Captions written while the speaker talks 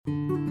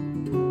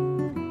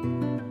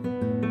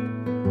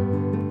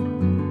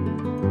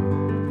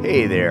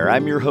Hey there,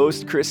 I'm your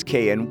host, Chris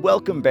K., and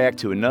welcome back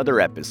to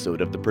another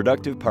episode of the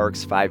Productive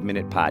Parks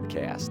 5-Minute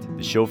Podcast,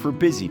 the show for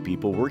busy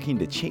people working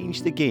to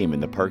change the game in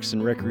the parks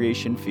and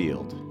recreation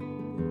field.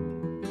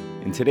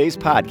 In today's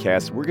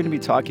podcast, we're going to be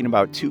talking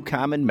about two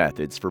common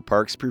methods for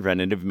parks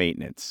preventative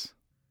maintenance.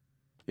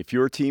 If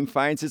your team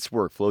finds its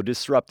workflow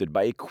disrupted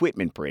by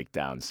equipment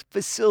breakdowns,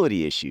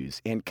 facility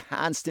issues, and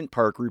constant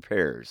park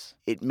repairs,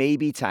 it may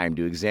be time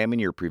to examine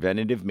your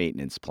preventative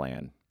maintenance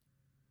plan.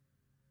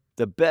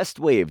 The best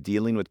way of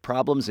dealing with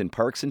problems in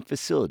parks and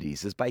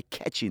facilities is by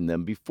catching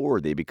them before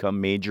they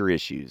become major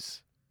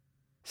issues.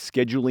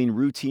 Scheduling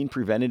routine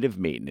preventative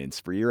maintenance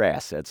for your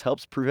assets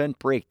helps prevent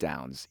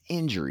breakdowns,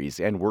 injuries,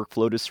 and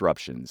workflow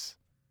disruptions.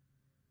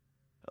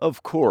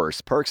 Of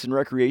course, parks and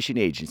recreation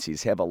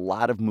agencies have a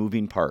lot of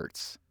moving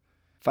parts.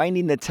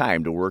 Finding the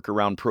time to work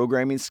around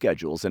programming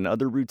schedules and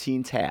other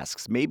routine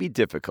tasks may be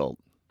difficult.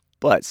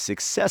 But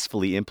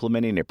successfully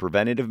implementing a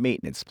preventative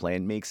maintenance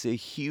plan makes a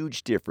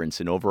huge difference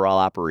in overall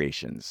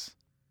operations.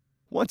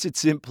 Once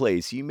it's in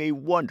place, you may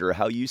wonder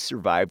how you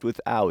survived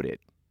without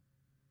it.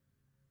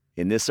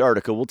 In this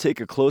article, we'll take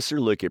a closer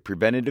look at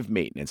preventative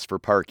maintenance for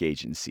park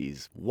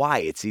agencies, why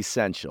it's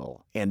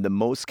essential, and the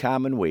most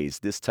common ways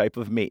this type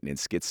of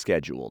maintenance gets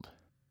scheduled.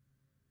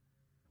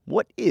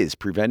 What is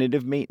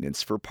preventative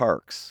maintenance for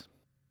parks?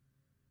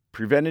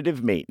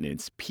 Preventative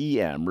maintenance,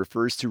 PM,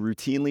 refers to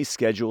routinely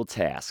scheduled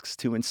tasks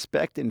to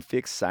inspect and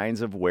fix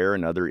signs of wear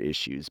and other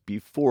issues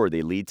before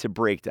they lead to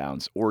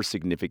breakdowns or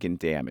significant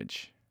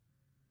damage.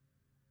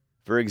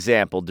 For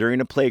example, during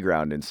a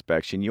playground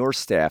inspection, your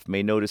staff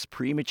may notice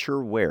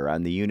premature wear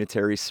on the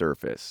unitary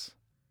surface.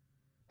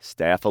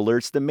 Staff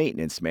alerts the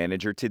maintenance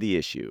manager to the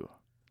issue.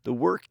 The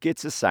work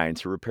gets assigned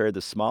to repair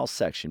the small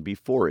section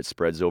before it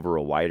spreads over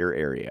a wider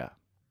area.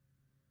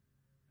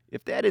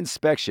 If that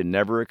inspection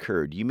never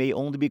occurred, you may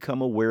only become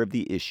aware of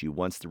the issue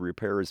once the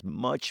repair is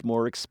much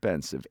more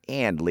expensive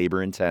and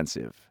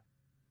labor-intensive.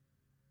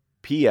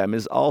 PM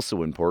is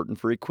also important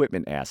for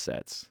equipment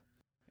assets.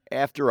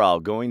 After all,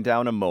 going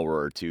down a mower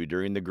or two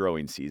during the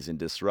growing season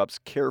disrupts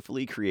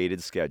carefully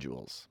created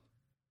schedules.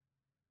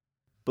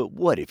 But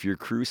what if your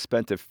crew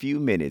spent a few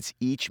minutes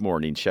each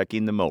morning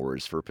checking the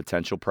mowers for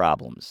potential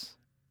problems?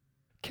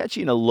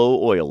 Catching a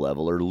low oil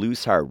level or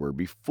loose hardware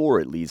before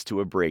it leads to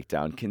a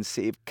breakdown can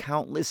save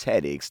countless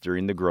headaches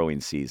during the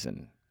growing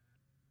season.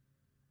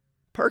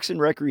 Parks and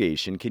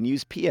Recreation can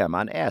use PM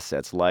on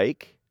assets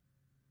like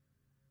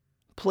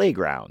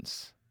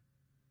playgrounds,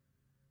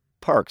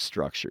 park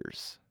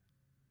structures,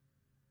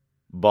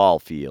 ball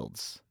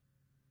fields,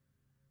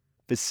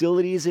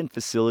 facilities and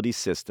facility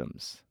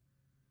systems,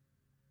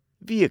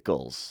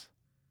 vehicles,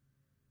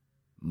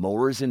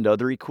 mowers and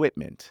other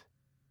equipment,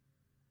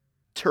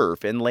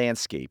 turf and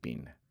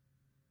landscaping,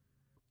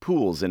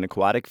 pools and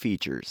aquatic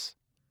features,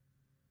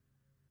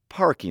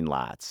 parking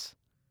lots,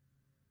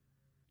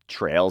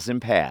 trails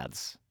and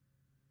paths,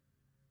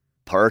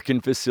 park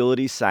and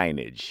facility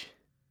signage,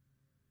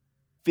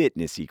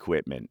 fitness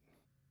equipment.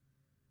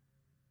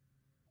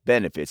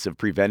 Benefits of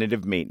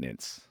preventative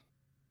maintenance.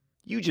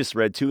 You just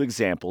read two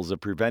examples of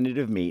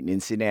preventative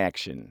maintenance in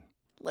action.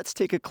 Let's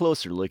take a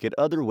closer look at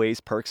other ways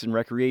parks and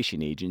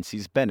recreation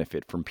agencies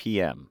benefit from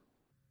PM.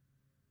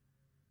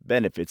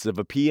 Benefits of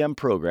a PM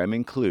program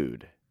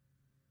include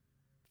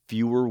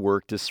fewer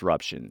work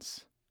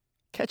disruptions.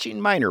 Catching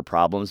minor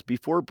problems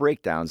before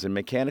breakdowns and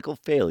mechanical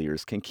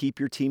failures can keep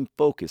your team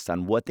focused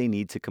on what they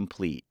need to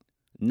complete,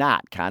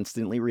 not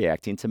constantly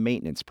reacting to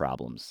maintenance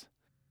problems.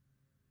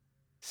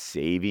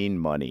 Saving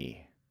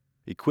money.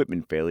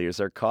 Equipment failures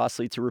are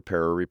costly to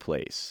repair or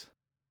replace.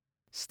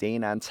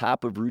 Staying on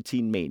top of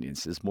routine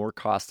maintenance is more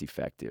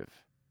cost-effective.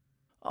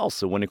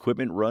 Also, when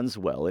equipment runs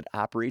well, it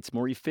operates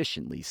more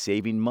efficiently,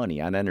 saving money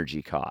on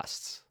energy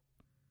costs.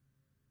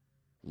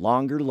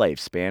 Longer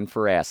lifespan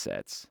for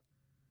assets.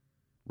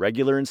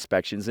 Regular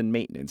inspections and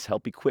maintenance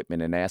help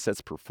equipment and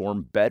assets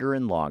perform better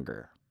and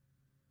longer.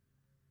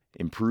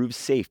 Improves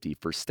safety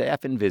for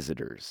staff and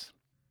visitors.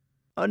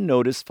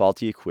 Unnoticed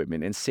faulty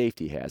equipment and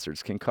safety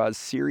hazards can cause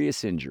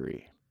serious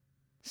injury.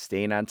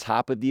 Staying on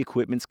top of the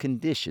equipment's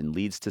condition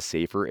leads to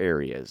safer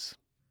areas.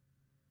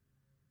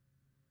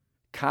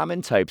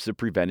 Common types of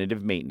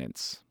preventative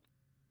maintenance.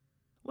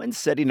 When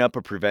setting up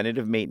a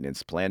preventative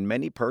maintenance plan,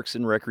 many parks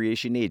and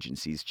recreation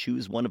agencies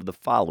choose one of the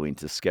following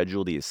to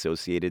schedule the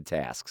associated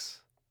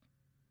tasks.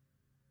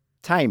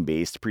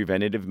 Time-based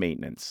preventative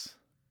maintenance.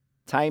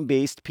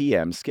 Time-based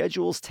PM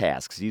schedules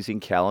tasks using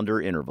calendar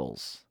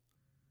intervals.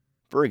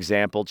 For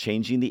example,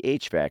 changing the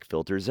HVAC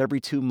filters every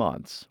 2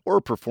 months,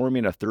 or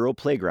performing a thorough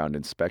playground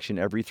inspection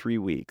every 3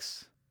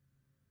 weeks.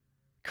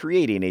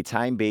 Creating a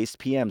time-based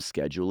PM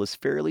schedule is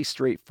fairly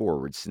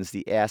straightforward since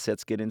the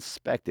assets get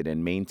inspected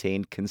and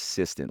maintained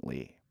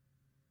consistently.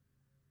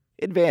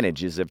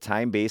 Advantages of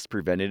time-based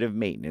preventative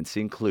maintenance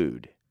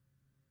include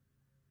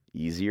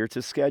easier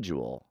to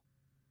schedule,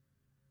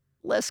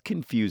 less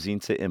confusing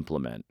to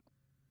implement.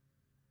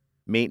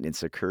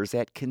 Maintenance occurs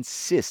at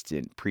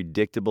consistent,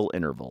 predictable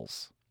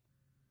intervals.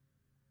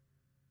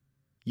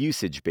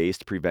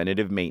 Usage-based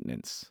preventative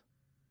maintenance.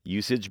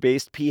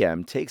 Usage-based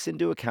PM takes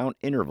into account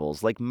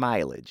intervals like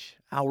mileage,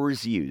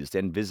 hours used,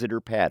 and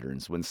visitor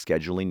patterns when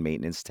scheduling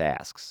maintenance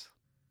tasks.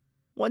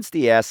 Once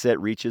the asset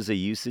reaches a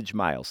usage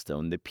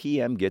milestone, the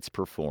PM gets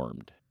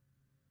performed.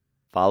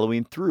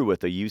 Following through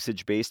with a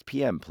usage-based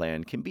PM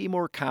plan can be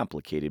more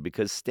complicated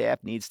because staff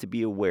needs to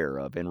be aware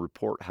of and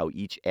report how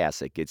each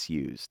asset gets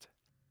used.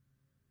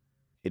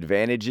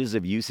 Advantages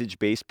of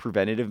usage-based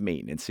preventative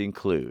maintenance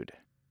include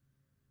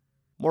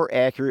more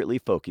accurately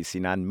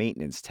focusing on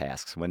maintenance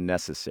tasks when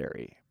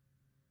necessary,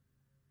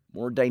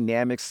 more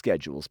dynamic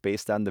schedules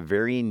based on the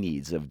varying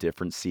needs of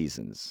different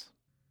seasons,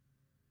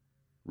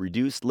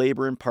 reduced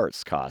labor and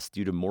parts costs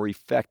due to more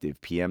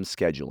effective PM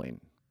scheduling.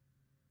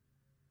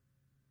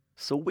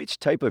 So which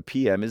type of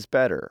PM is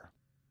better?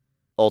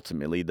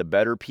 Ultimately, the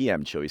better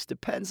PM choice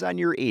depends on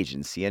your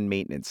agency and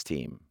maintenance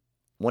team.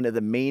 One of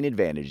the main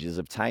advantages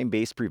of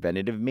time-based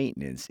preventative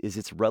maintenance is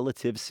its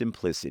relative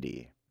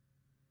simplicity.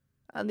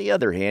 On the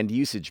other hand,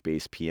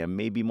 usage-based PM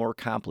may be more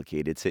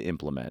complicated to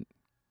implement.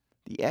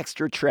 The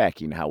extra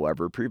tracking,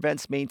 however,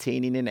 prevents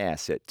maintaining an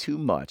asset too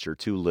much or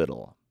too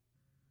little.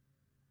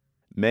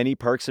 Many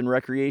parks and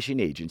recreation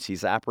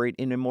agencies operate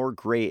in a more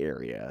gray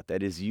area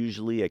that is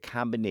usually a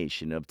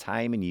combination of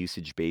time and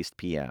usage-based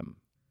PM.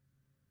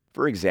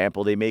 For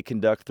example, they may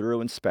conduct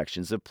thorough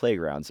inspections of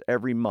playgrounds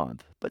every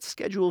month, but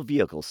schedule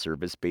vehicle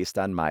service based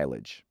on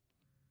mileage.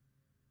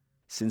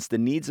 Since the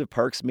needs of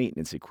parks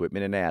maintenance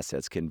equipment and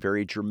assets can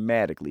vary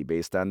dramatically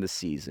based on the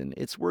season,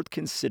 it's worth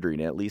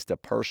considering at least a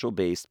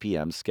partial-based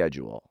PM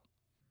schedule.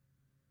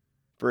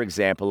 For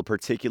example, a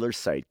particular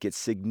site gets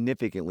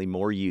significantly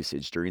more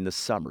usage during the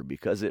summer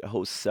because it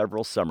hosts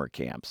several summer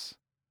camps.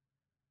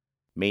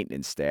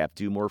 Maintenance staff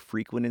do more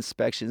frequent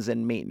inspections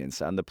and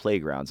maintenance on the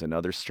playgrounds and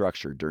other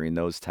structure during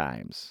those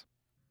times.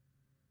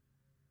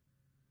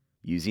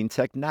 Using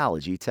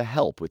technology to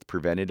help with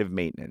preventative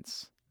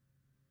maintenance.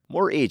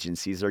 More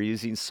agencies are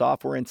using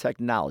software and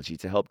technology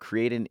to help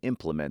create and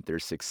implement their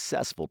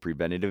successful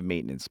preventative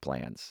maintenance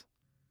plans.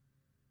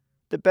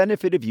 The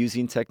benefit of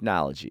using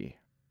technology: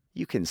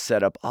 you can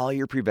set up all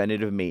your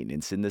preventative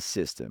maintenance in the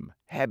system,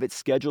 have it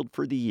scheduled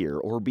for the year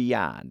or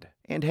beyond,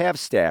 and have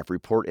staff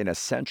report in a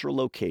central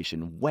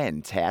location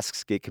when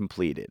tasks get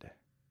completed.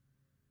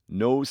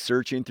 No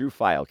searching through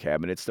file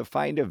cabinets to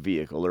find a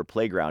vehicle or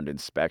playground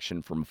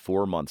inspection from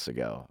 4 months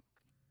ago.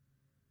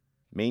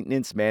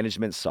 Maintenance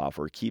management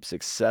software keeps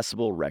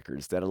accessible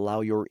records that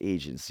allow your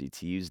agency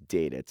to use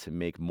data to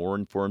make more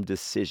informed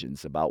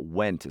decisions about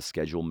when to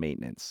schedule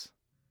maintenance.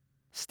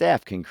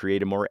 Staff can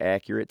create a more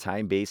accurate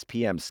time-based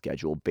PM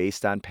schedule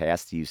based on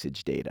past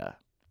usage data.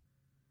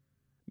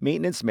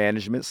 Maintenance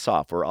management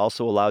software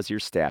also allows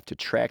your staff to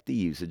track the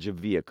usage of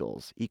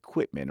vehicles,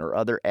 equipment, or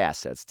other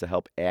assets to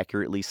help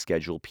accurately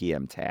schedule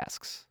PM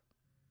tasks.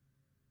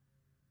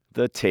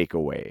 The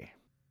takeaway: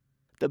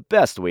 the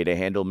best way to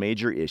handle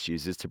major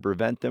issues is to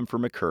prevent them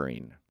from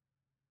occurring.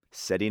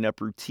 Setting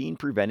up routine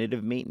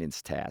preventative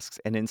maintenance tasks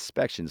and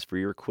inspections for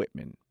your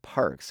equipment,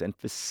 parks, and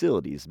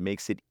facilities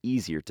makes it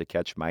easier to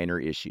catch minor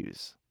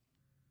issues.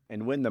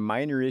 And when the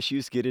minor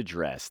issues get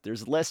addressed,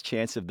 there's less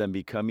chance of them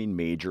becoming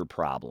major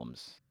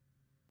problems.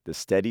 The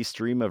steady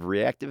stream of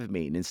reactive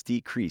maintenance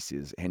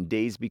decreases and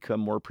days become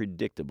more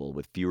predictable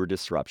with fewer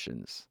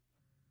disruptions.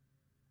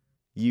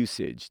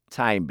 Usage,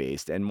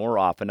 time-based, and more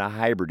often a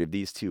hybrid of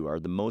these two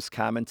are the most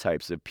common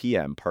types of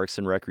PM parks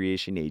and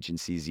recreation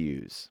agencies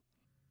use.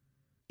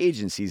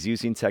 Agencies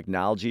using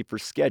technology for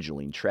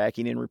scheduling,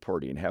 tracking, and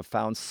reporting have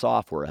found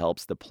software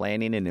helps the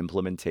planning and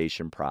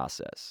implementation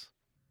process.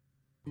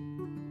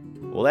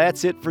 Well,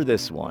 that's it for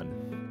this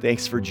one.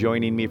 Thanks for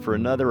joining me for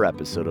another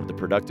episode of the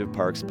Productive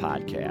Parks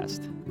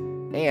Podcast.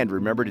 And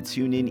remember to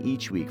tune in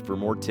each week for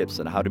more tips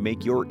on how to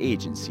make your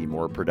agency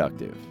more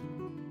productive.